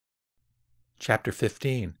Chapter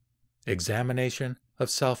 15. Examination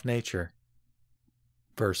of Self-Nature.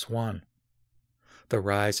 Verse 1. The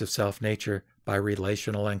rise of self-nature by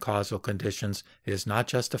relational and causal conditions is not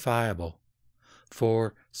justifiable,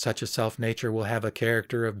 for such a self-nature will have a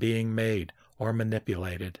character of being made or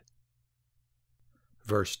manipulated.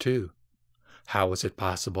 Verse 2. How is it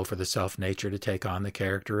possible for the self-nature to take on the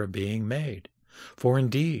character of being made? For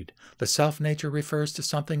indeed, the self-nature refers to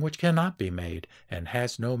something which cannot be made and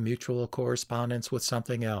has no mutual correspondence with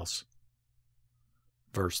something else.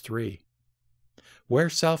 Verse 3. Where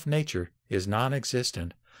self-nature is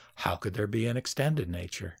non-existent, how could there be an extended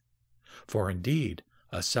nature? For indeed,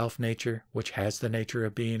 a self-nature which has the nature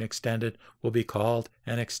of being extended will be called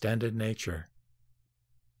an extended nature.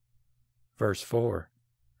 Verse 4.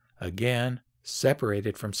 Again,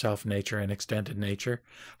 separated from self-nature and extended nature,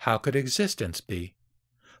 how could existence be?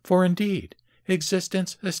 For indeed,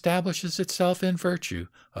 existence establishes itself in virtue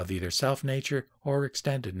of either self-nature or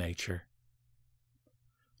extended nature.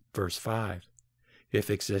 Verse 5. If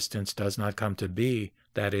existence does not come to be,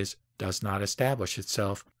 that is, does not establish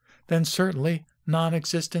itself, then certainly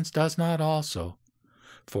non-existence does not also.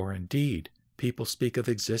 For indeed, people speak of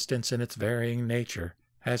existence in its varying nature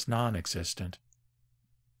as non-existent.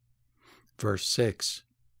 Verse 6.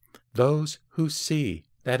 Those who see,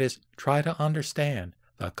 that is, try to understand,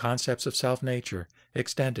 the concepts of self-nature,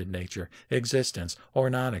 extended nature, existence, or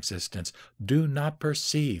non-existence, do not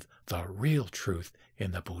perceive the real truth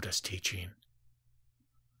in the Buddha's teaching.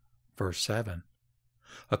 Verse 7.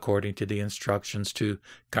 According to the instructions to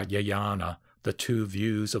Katyayana, the two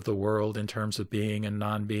views of the world in terms of being and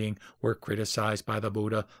non-being were criticized by the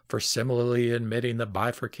Buddha for similarly admitting the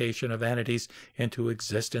bifurcation of entities into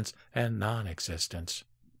existence and non-existence.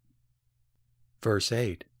 Verse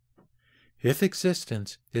 8. If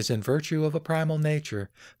existence is in virtue of a primal nature,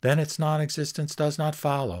 then its non-existence does not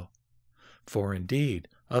follow. For indeed,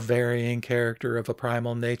 a varying character of a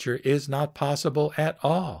primal nature is not possible at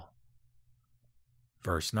all.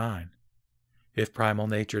 Verse 9. If primal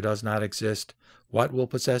nature does not exist, what will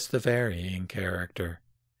possess the varying character?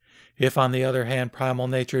 If, on the other hand, primal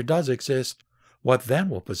nature does exist, what then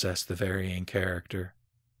will possess the varying character?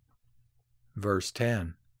 Verse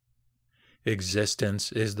 10.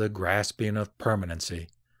 Existence is the grasping of permanency,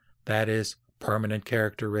 that is, permanent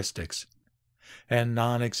characteristics, and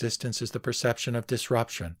non-existence is the perception of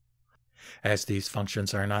disruption. As these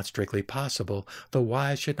functions are not strictly possible, the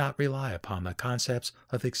wise should not rely upon the concepts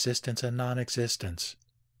of existence and non-existence.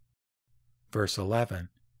 Verse 11.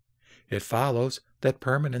 It follows that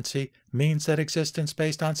permanency means that existence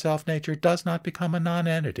based on self-nature does not become a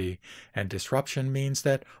non-entity, and disruption means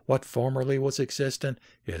that what formerly was existent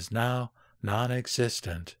is now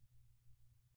non-existent.